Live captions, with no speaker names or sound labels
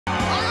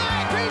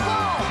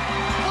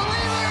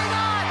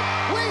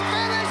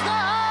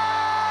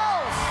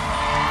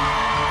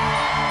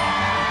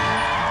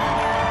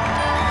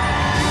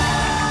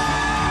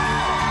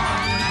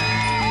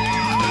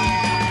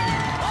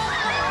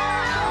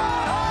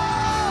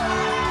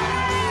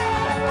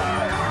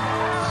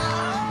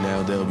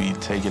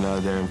taken out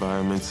of their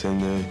environments in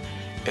the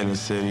inner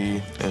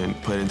city and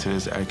put into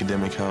this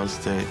academic house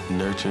that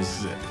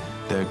nurtures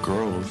their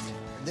growth.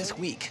 This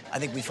week, I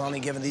think we've finally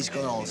given these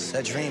girls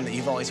a dream that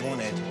you've always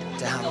wanted,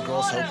 to have a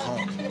girls' hope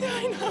home.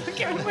 I know, I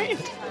can't wait.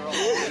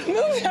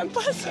 Move that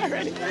bus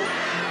already.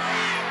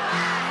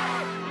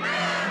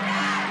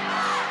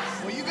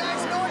 Well, you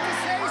guys know what to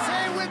say.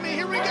 Say it with me.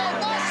 Here we go.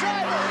 Bus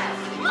driver.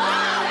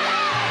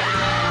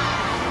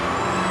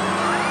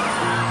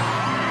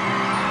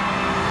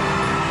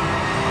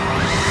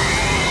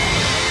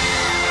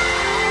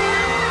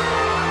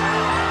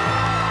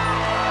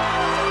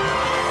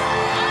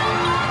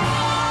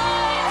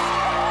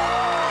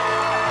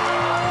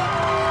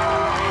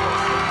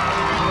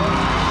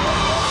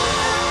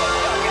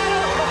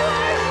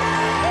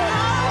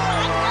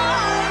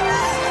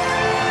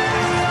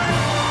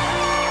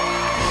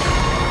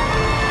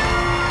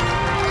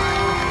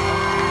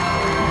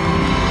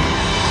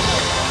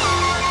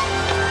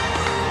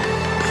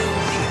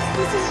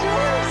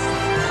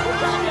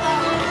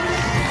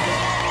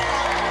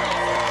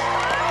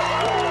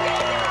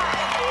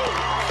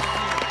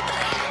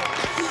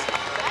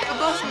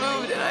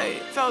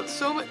 Felt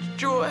so much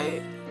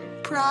joy,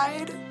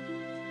 pride,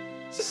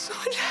 so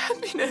much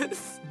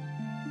happiness.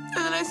 And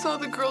then I saw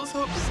the Girls'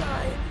 Hope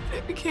sign.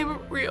 It became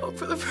real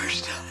for the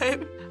first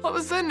time. All of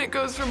a sudden, it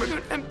goes from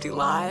an empty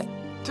lot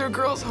to a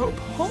Girls' Hope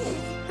home.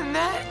 And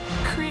that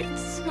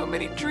creates so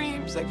many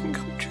dreams that can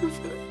come true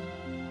for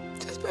them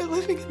just by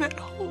living in that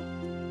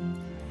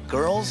home.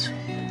 Girls,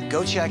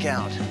 go check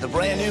out the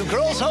brand new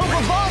Girls' Hope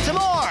of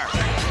Baltimore.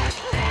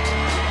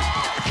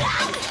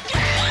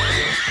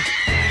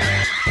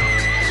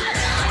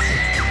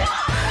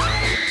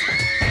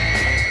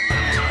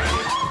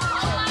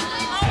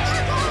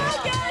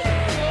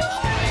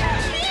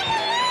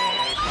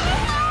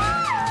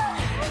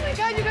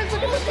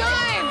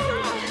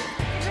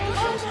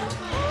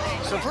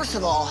 So first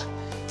of all,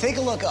 take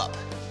a look up.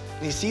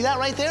 You see that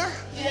right there?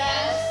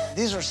 Yes.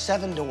 These are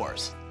 7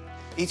 doors.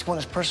 Each one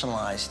is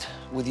personalized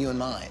with you in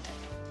mind.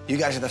 You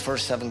guys are the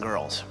first 7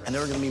 girls, and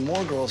there are gonna be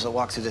more girls that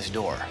walk through this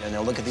door, and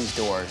they'll look at these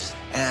doors,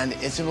 and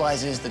it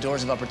symbolizes the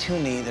doors of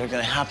opportunity that are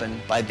gonna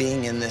happen by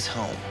being in this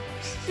home.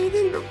 You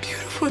did a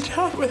beautiful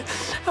job with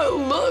how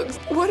it looks,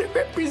 what it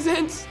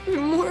represents,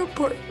 and more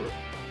important,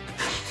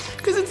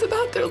 because it's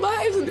about their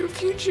lives and their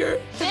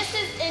future. This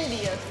is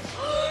India.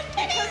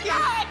 It is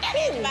not.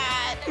 It is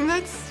bad. And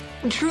that's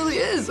truly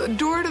is a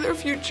door to their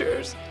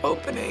futures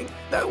opening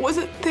that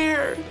wasn't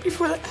there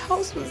before that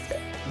house was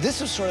there. This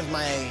was sort of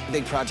my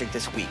big project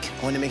this week.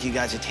 I wanted to make you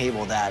guys a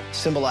table that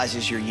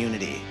symbolizes your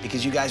unity,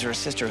 because you guys are a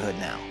sisterhood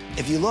now.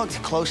 If you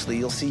looked closely,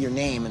 you'll see your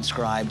name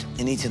inscribed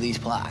in each of these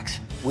plaques,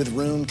 with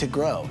room to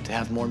grow, to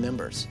have more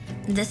members.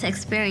 This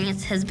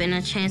experience has been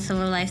a chance of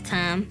a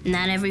lifetime.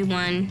 Not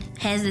everyone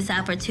has this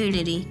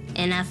opportunity,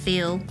 and I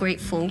feel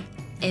grateful.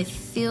 It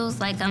feels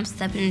like I'm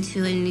stepping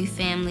into a new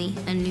family,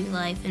 a new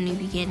life, a new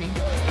beginning.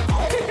 Oh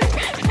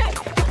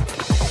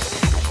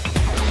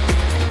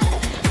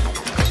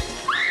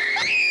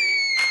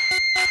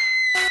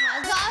my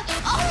God!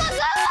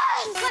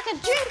 It's like a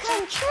dream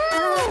come true!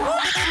 Oh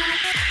my God!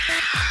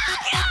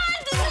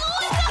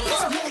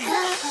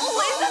 Oh,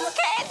 is this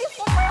candy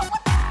for real?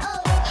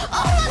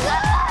 Oh my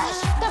gosh!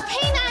 The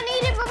paint I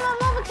needed, but my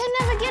mama could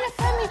never get it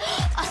for me.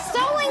 A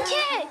sewing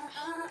kit!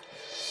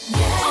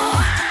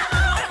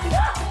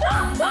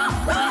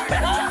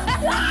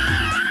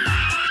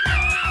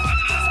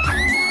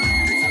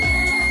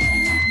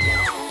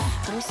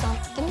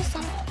 Give me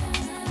some.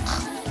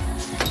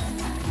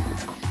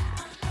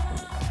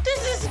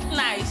 This is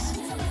nice.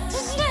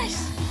 This is nice.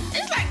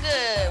 It's like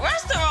a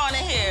restaurant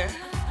in here.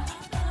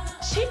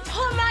 She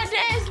put my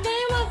dad's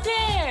name up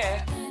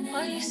there.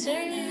 Are you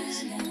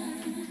serious?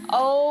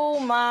 Oh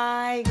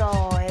my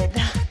God.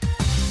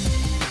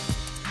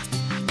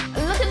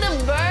 Look at the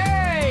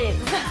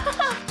birds.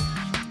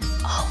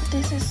 Oh,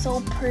 this is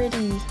so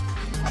pretty.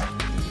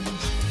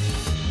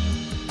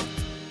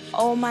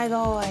 Oh my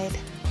God.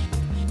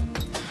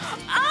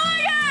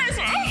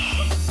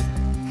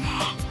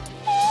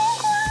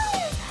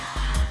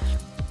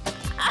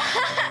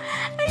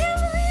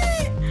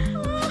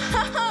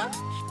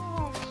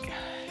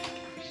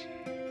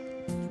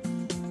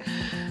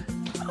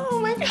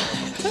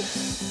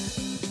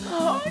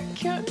 Oh, I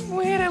can't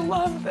wait. I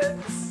love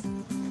this.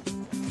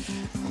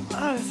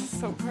 Oh, this is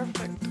so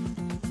perfect.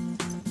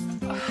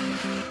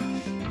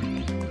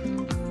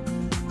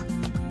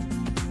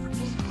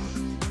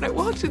 When I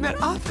walked in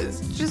that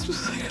office, it just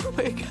was like, oh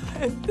my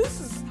God, this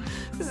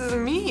is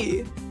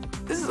me.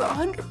 This is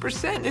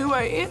 100% who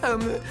I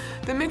am.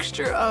 The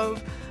mixture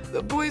of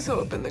the boys'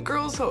 hope and the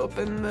girls' hope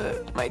and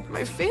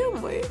my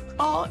family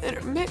all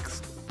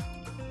intermixed.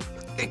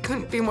 It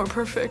couldn't be more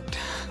perfect.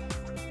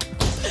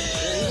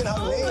 You can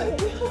hug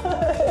me.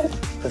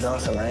 That's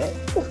awesome, right?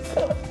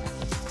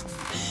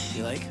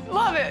 You like?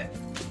 Love it.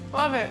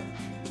 Love it.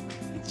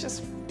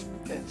 It's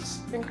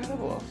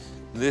incredible.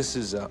 This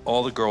is,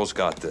 all the girls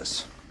got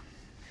this.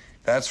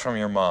 That's from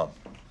your mom.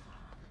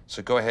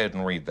 So go ahead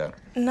and read that.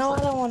 No, I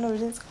don't want to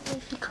read it. It's going to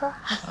make me cry.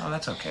 Oh,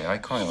 that's okay. I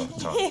cry all the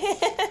time.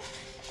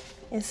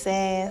 It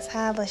says,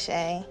 "Hi,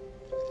 Lachey.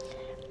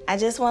 I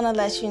just want to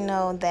let you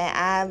know that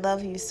I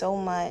love you so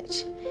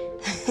much.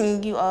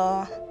 You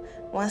are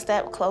one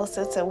step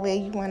closer to where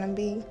you want to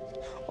be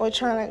or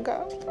trying to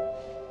go.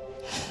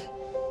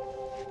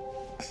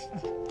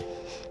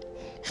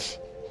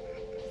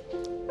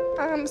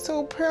 I'm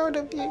so proud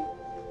of you.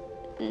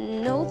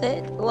 Know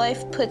that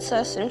life puts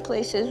us in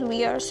places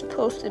we are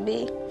supposed to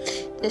be.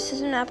 This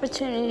is an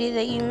opportunity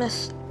that you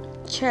must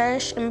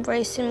cherish,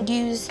 embrace, and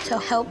use to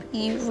help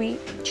you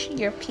reach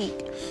your peak.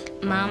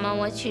 Mom, I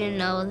want you to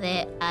know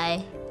that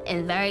I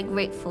am very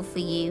grateful for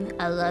you.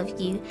 I love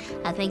you.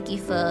 I thank you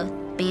for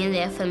being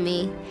there for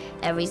me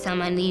every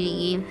time I needed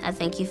you. I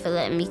thank you for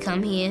letting me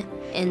come here,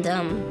 and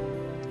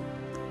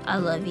I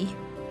love you.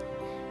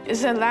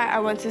 It's a lot I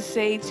want to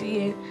say to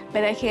you,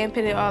 but I can't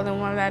put it all in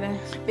one letter.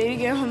 Baby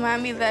girl,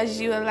 mommy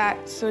loves you a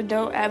lot, so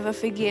don't ever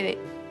forget it."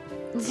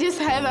 Just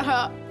having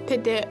her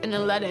put that in a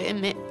letter, it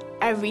meant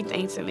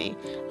everything to me.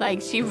 Like,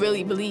 she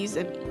really believes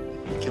in me.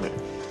 Come here.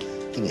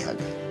 Give me a hug.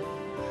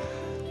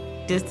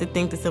 Just to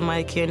think that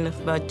somebody cared enough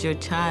about your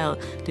child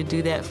to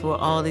do that for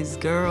all these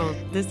girls.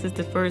 This is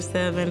the first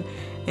 7,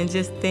 and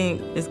just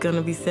think there's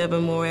gonna be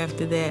 7 more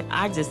after that.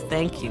 I just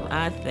thank you.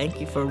 I thank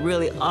you for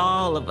really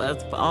all of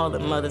us, for all the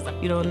mothers.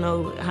 You don't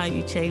know how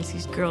you change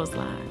these girls'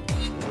 lives.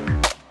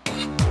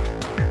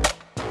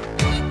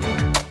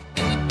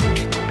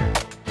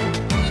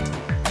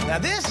 Now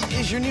this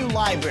is your new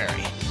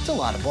library. It's a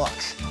lot of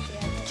books.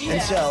 Yeah.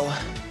 And so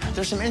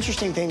there's some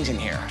interesting things in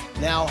here.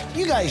 Now,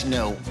 you guys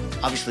know,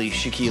 obviously,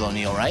 Shaquille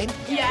O'Neal, right?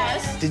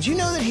 Yes. Did you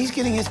know that he's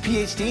getting his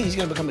PhD and he's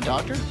gonna become a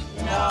doctor?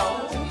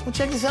 No. Well,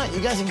 check this out. You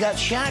guys have got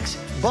Shaq's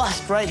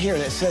bust right here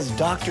that says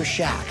Dr.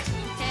 Shaq.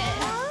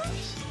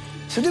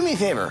 So do me a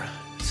favor.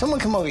 Someone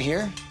come over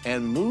here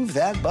and move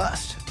that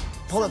bust.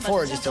 Pull it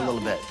forward just a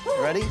little bit.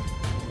 Ready?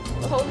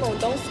 Hold on,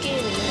 don't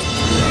scare me.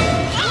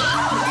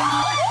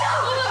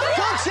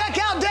 Go check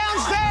out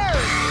downstairs!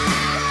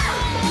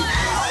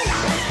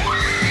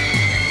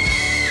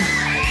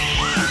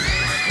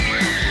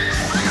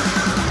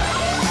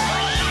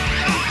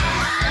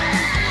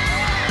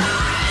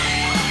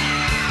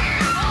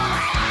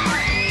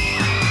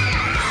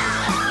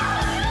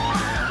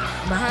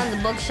 Behind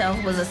the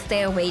bookshelf was a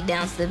stairway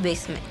down to the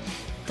basement.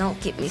 Don't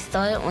get me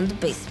started on the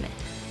basement.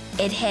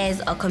 It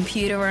has a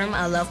computer room.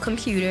 I love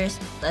computers.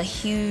 A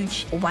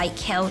huge white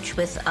couch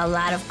with a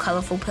lot of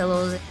colorful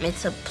pillows.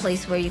 It's a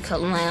place where you could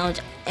lounge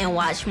and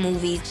watch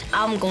movies.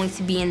 I'm going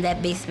to be in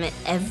that basement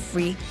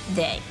every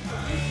day.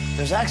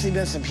 There's actually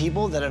been some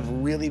people that have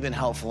really been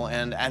helpful,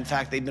 and in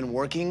fact, they've been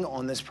working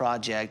on this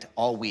project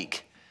all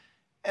week.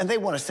 And they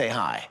want to say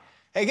hi.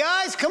 Hey,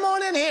 guys, come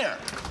on in here.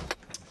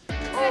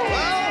 Well,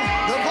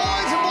 the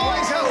boys and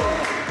boys home.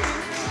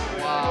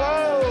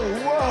 Wow.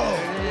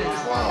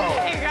 Whoa.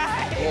 Hey,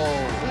 guys. Whoa,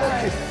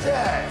 look at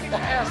that.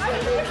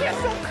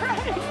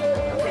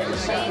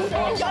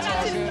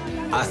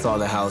 I saw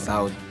the house.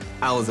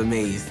 I was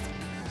amazed.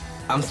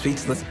 I'm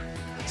speechless.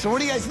 So what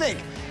do you guys think?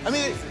 I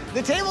mean,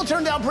 the table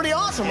turned out pretty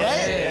awesome,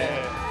 right?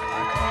 Yeah.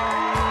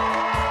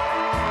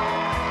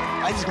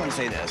 I just want to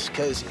say this,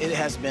 because it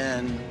has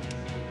been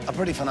a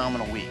pretty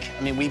phenomenal week.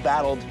 I mean, we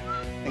battled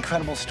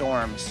incredible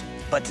storms,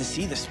 but to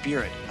see the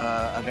spirit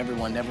of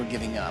everyone never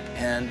giving up,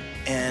 and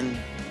in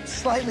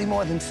slightly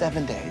more than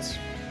 7 days,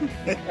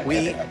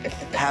 we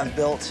have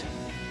built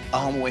a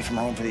home away from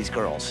home for these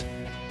girls.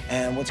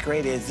 And what's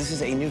great is this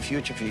is a new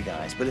future for you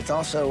guys, but it's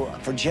also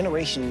for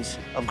generations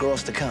of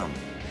girls to come.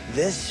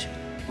 This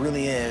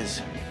really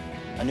is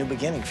a new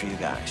beginning for you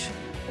guys.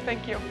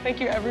 Thank you. Thank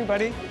you,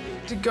 everybody.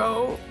 To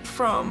go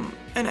from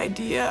an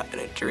idea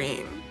and a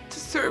dream to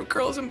serve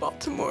girls in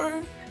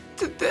Baltimore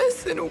to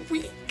this in a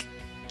week.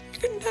 I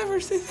could never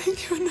say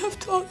thank you enough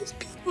to all those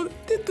people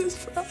that did this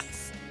for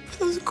us, for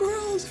those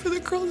girls, for the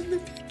girls in the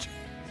future.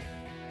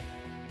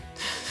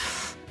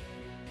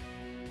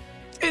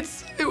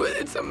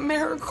 It's a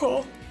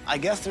miracle. I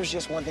guess there's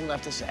just one thing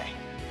left to say.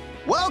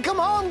 Welcome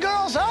home,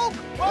 Girls Hope!